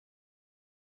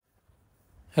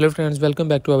Hello friends, welcome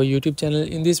back to our YouTube channel.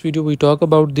 In this video we talk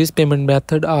about this payment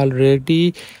method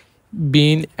already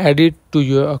been added to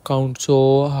your account.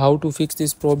 So how to fix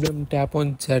this problem? Tap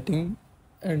on setting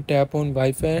and tap on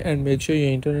Wi-Fi and make sure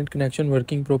your internet connection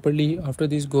working properly. After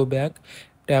this, go back,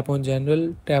 tap on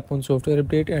general, tap on software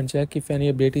update and check if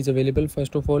any update is available.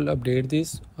 First of all, update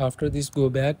this. After this, go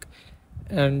back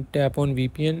and tap on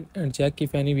VPN and check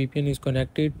if any VPN is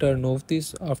connected. Turn off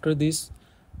this. After this,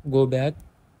 go back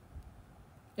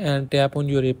and tap on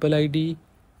your Apple ID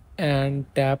and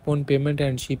tap on payment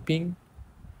and shipping.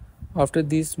 After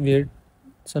this, wait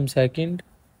some second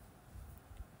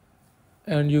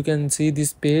and you can see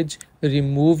this page.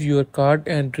 Remove your card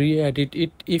and re-edit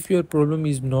it if your problem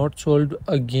is not solved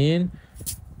again.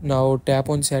 Now tap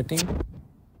on setting,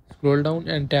 scroll down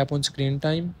and tap on screen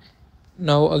time.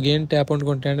 Now again tap on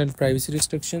content and privacy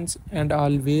restrictions and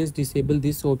always disable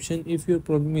this option if your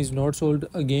problem is not solved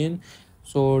again.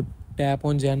 So tap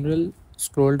on general,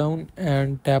 scroll down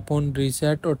and tap on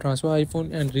reset or transfer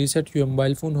iPhone and reset your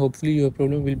mobile phone. Hopefully your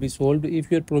problem will be solved.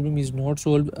 If your problem is not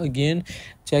solved again,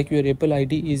 check your Apple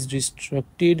ID is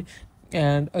restricted.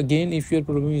 And again, if your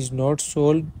problem is not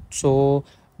solved, so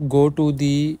go to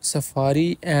the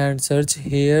Safari and search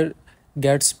here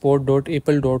get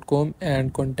support.apple.com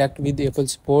and contact with Apple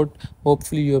support.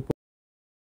 Hopefully your